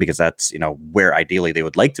play-in, because that's, where ideally they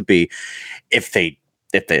would like to be. If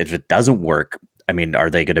it doesn't work, I mean, are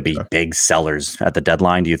they going to be big sellers at the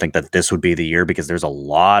deadline? Do you think that this would be the year? Because there's a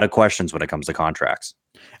lot of questions when it comes to contracts.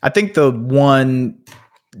 I think the one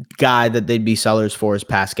guy that they'd be sellers for is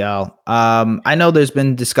Pascal. I know there's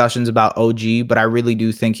been discussions about OG, but I really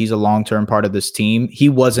do think he's a long-term part of this team. He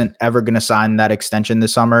wasn't ever going to sign that extension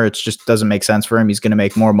this summer. It just doesn't make sense for him. He's going to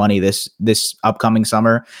make more money this upcoming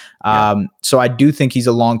summer. So I do think he's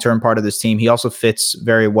a long-term part of this team. He also fits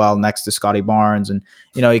very well next to Scotty Barnes. And,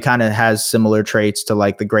 he kind of has similar traits to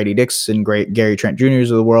like the Grady Dixon, great Gary Trent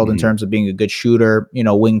Jr.'s of the world in terms of being a good shooter,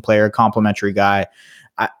 wing player, complimentary guy.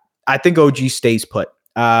 I think OG stays put.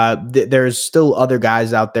 There's still other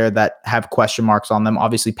guys out there that have question marks on them.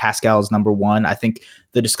 Obviously, Pascal is number one. I think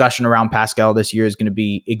the discussion around Pascal this year is going to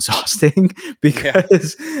be exhausting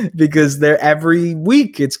because they're every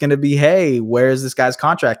week it's going to be, hey, where's this guy's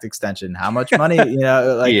contract extension? How much money?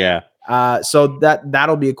 So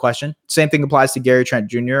that'll be a question. Same thing applies to Gary Trent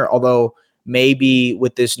Jr., although maybe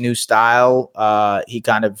with this new style, he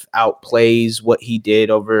kind of outplays what he did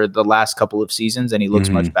over the last couple of seasons and he looks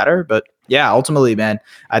much better. But yeah, ultimately, man,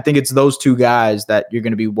 I think it's those two guys that you're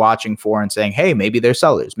going to be watching for and saying, hey, maybe they're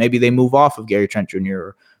sellers. Maybe they move off of Gary Trent Jr.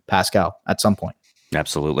 or Pascal at some point.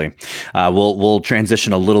 Absolutely. We'll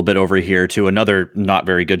transition a little bit over here to another not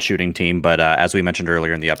very good shooting team, but as we mentioned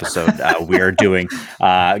earlier in the episode, we are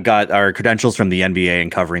got our credentials from the NBA and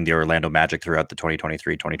covering the Orlando Magic throughout the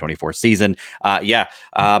 2023-2024 season.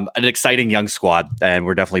 An exciting young squad, and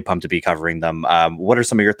we're definitely pumped to be covering them. What are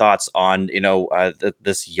some of your thoughts on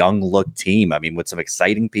this young look team? I mean, with some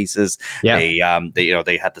exciting pieces. Yeah.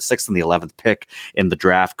 They had the 6th and the 11th pick in the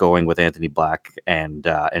draft, going with Anthony Black and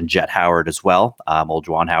Jet Howard as well. Old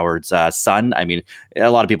Juwan Howard's son. I mean,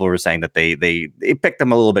 a lot of people were saying that they picked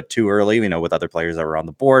them a little bit too early, with other players that were on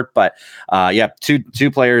the board. But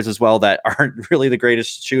two players as well that aren't really the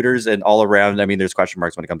greatest shooters, and all around, I mean, there's question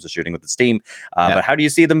marks when it comes to shooting with this team. But how do you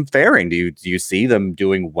see them faring? Do you see them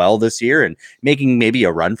doing well this year and making maybe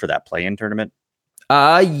a run for that play-in tournament?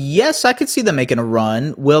 Yes, I could see them making a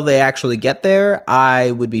run. Will they actually get there?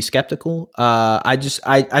 I would be skeptical.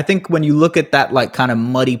 I think when you look at that like kind of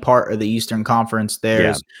muddy part of the Eastern Conference,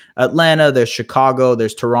 there's Atlanta, there's Chicago,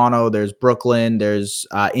 there's Toronto, there's Brooklyn, there's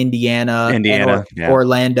Indiana, and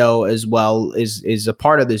Orlando as well is a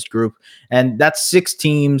part of this group. And that's 6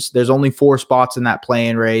 teams. There's only 4 spots in that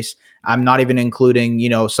play-in race. I'm not even including,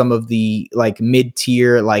 some of the like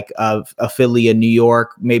mid-tier, like of Philly and New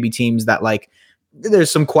York, maybe teams that like,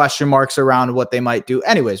 there's some question marks around what they might do.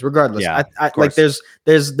 Anyways, regardless, I like there's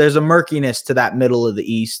a murkiness to that middle of the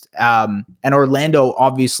East. And Orlando,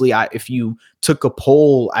 obviously, if you took a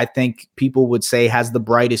poll, I think people would say has the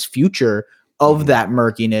brightest future of that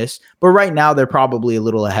murkiness. But right now, they're probably a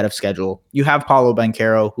little ahead of schedule. You have Paolo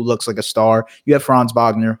Banchero, who looks like a star. You have Franz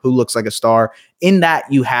Wagner, who looks like a star. In that,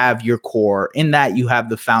 you have your core. In that, you have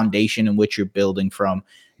the foundation in which you're building from.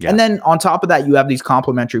 Yeah. And then on top of that, you have these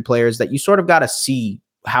complementary players that you sort of got to see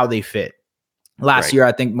how they fit. Last year,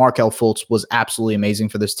 I think Markelle Fultz was absolutely amazing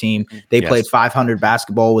for this team. They played 500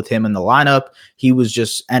 basketball with him in the lineup. He was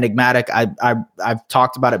just enigmatic. I've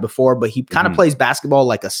talked about it before, but he kind of plays basketball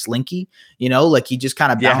like a slinky, like he just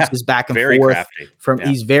kind of bounces back and forth.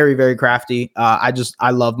 He's very, very crafty. I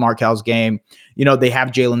love Markelle's game. They have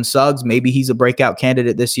Jalen Suggs. Maybe he's a breakout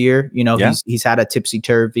candidate this year. He's had a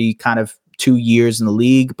tipsy-turvy kind of 2 years in the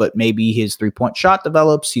league, but maybe his 3-point shot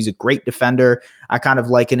develops. He's a great defender. I kind of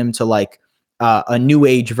liken him to like a new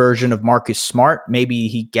age version of Marcus Smart. Maybe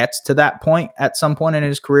he gets to that point at some point in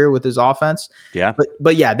his career with his offense. Yeah.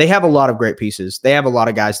 But yeah, they have a lot of great pieces. They have a lot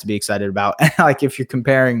of guys to be excited about. And like if you're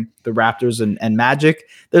comparing the Raptors and Magic,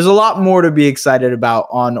 there's a lot more to be excited about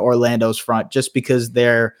on Orlando's front just because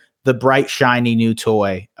they're the bright, shiny new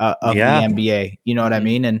toy of the NBA. You know what I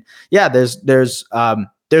mean? And yeah, there's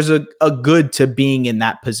a good to being in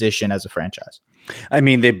that position as a franchise. I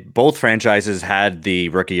mean, they both franchises had the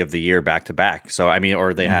rookie of the year back to back. So, I mean,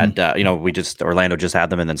 or they had, Orlando just had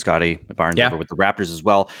them, and then Scotty Barnes over with the Raptors as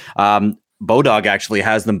well. Bodog actually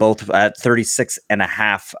has them both at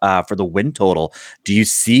 36.5 for the win total. Do you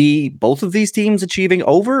see both of these teams achieving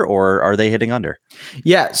over, or are they hitting under?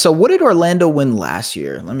 Yeah. So what did Orlando win last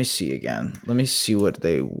year? Let me see again. Let me see what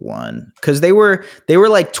they won. Because they were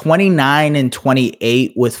like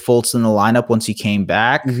 29-28 with Fultz in the lineup once he came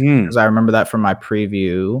back. Because I remember that from my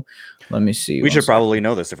preview. Let me see. We should probably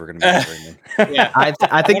know this if we're going to be covering it. Yeah.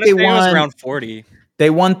 I think they won around 40. They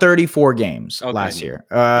won 34 games last year.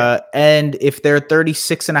 And if they're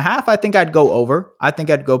 36.5, I think I'd go over. I think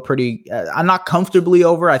I'd go pretty, I'm not comfortably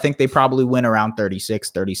over. I think they probably win around 36,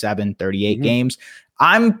 37, 38 games.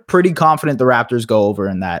 I'm pretty confident the Raptors go over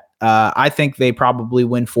in that. I think they probably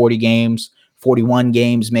win 40 games, 41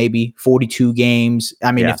 games, maybe 42 games.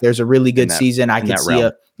 I mean, if there's a really good season, I could see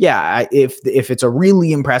if it's a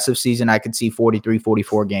really impressive season, I could see 43,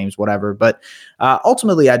 44 games, whatever. But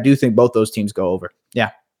ultimately, I do think both those teams go over.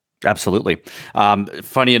 Yeah. Absolutely.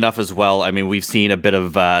 Funny enough as well, I mean, we've seen a bit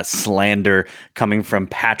of slander coming from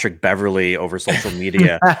Patrick Beverley over social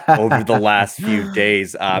media over the last few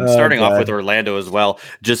days. Starting off with Orlando as well,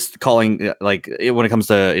 just calling when it comes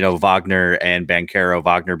to Wagner and Banchero,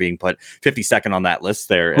 Wagner being put 52nd on that list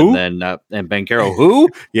there, and then and Banchero who?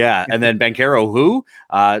 Yeah, and then Banchero who?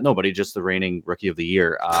 Nobody, just the reigning rookie of the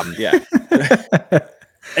year.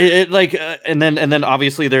 And then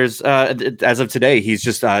obviously there's as of today he's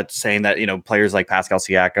just saying that players like Pascal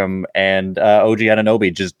Siakam and OG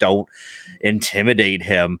Anunoby just don't intimidate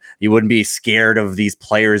him. You wouldn't be scared of these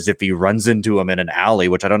players if he runs into him in an alley,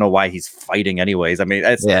 which I don't know why he's fighting anyways. I mean,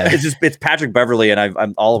 it's Patrick Beverley, and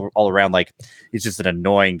I'm all around like he's just an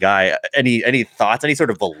annoying guy. Any thoughts? Any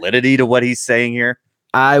sort of validity to what he's saying here?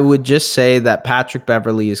 I would just say that Patrick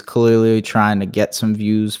Beverley is clearly trying to get some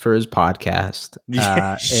views for his podcast.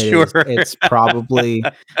 It's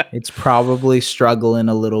probably struggling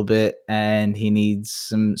a little bit, and he needs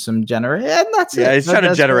some generate. And that's it. He's trying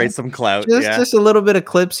to generate some clout. Just a little bit of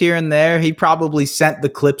clips here and there. He probably sent the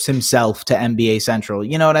clips himself to NBA Central.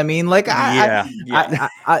 You know what I mean? Like,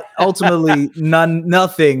 I ultimately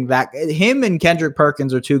nothing that him and Kendrick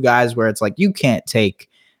Perkins are two guys where it's like you can't take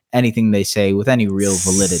anything they say with any real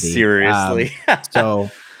validity. Seriously.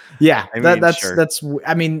 So yeah, that's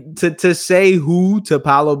I mean, to say who to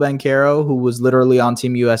Paolo Banchero, who was literally on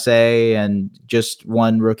Team USA and just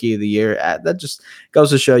won Rookie of the Year, that just goes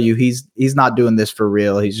to show you he's not doing this for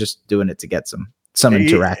real. He's just doing it to get some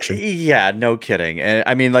interaction. Yeah, no kidding. And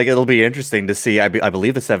I mean, like, it'll be interesting to see. I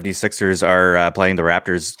believe the 76ers are playing the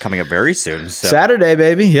Raptors coming up very soon. So. Saturday,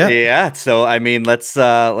 baby. Yeah. So I mean, let's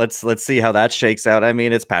see how that shakes out. I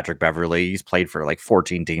mean, it's Patrick Beverley. He's played for like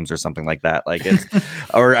 14 teams or something like that. Like it's,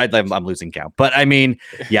 or I'm losing count. But I mean,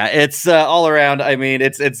 yeah, it's all around. I mean,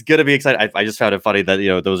 it's gonna be exciting. I just found it funny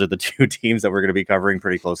that those are the two teams that we're gonna be covering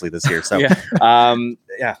pretty closely this year. So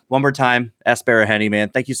one more time, S. Baraheni, man,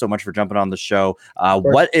 thank you so much for jumping on the show.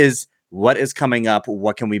 What is coming up?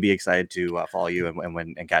 What can we be excited to follow you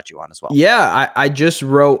and catch you on as well? Yeah, I just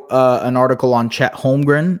wrote an article on Chet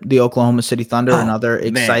Holmgren, the Oklahoma City Thunder, another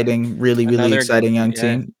exciting, really exciting young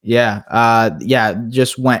team.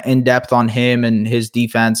 Just went in depth on him and his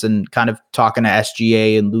defense and kind of talking to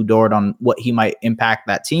SGA and Lou Dort on what he might impact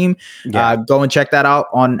that team. Go and check that out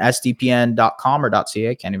on sdpn.com or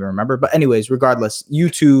 .ca. Can't even remember. But anyways, regardless,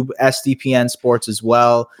 YouTube, SDPN Sports as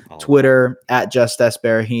well, Twitter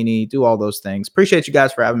 @JustSBaraheni. Do all those things. Appreciate you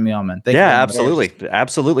guys for having me on, man. Thank you.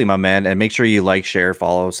 Absolutely, my man. And make sure you like, share,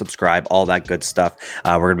 follow, subscribe, all that good stuff.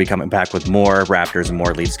 We're going to be coming back with more Raptors and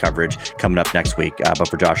more Leafs coverage coming up next week. But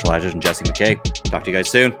for Josh Elijah and Jesse McKay, talk to you guys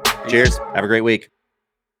soon. Cheers. Have a great week.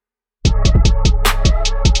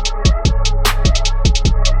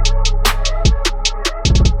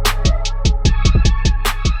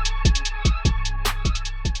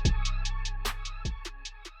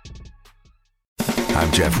 I'm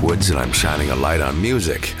Jeff Woods, and I'm shining a light on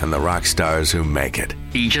music and the rock stars who make it.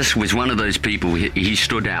 He just was one of those people. He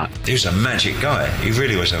stood out. He was a magic guy. He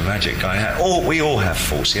really was a magic guy. We all have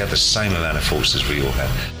faults. He had the same amount of faults as we all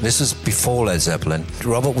have. This was before Led Zeppelin.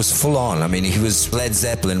 Robert was full on. I mean, he was Led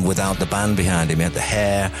Zeppelin without the band behind him. He had the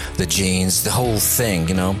hair, the jeans, the whole thing,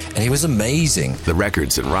 and he was amazing. The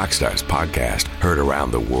Records and Rockstars podcast, heard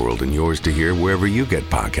around the world and yours to hear wherever you get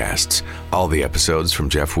podcasts. All the episodes from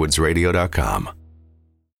jeffwoodsradio.com.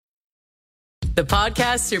 The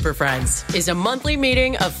Podcast Super Friends is a monthly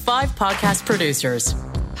meeting of 5 podcast producers.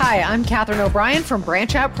 Hi, I'm Katherine O'Brien from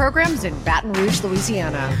Branch Out Programs in Baton Rouge,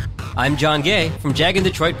 Louisiana. I'm John Gay from Jag and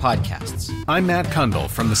Detroit Podcasts. I'm Matt Kundle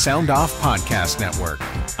from the Sound Off Podcast Network.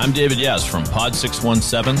 I'm David Yes from Pod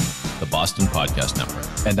 617, the Boston Podcast Network.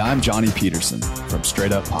 And I'm Johnny Peterson from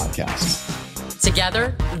Straight Up Podcasts.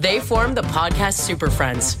 Together, they form the Podcast Super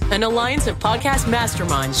Friends, an alliance of podcast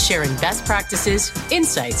masterminds sharing best practices,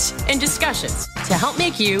 insights, and discussions to help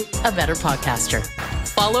make you a better podcaster.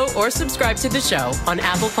 Follow or subscribe to the show on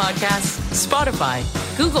Apple Podcasts, Spotify,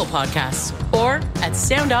 Google Podcasts, or at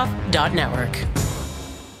soundoff.network.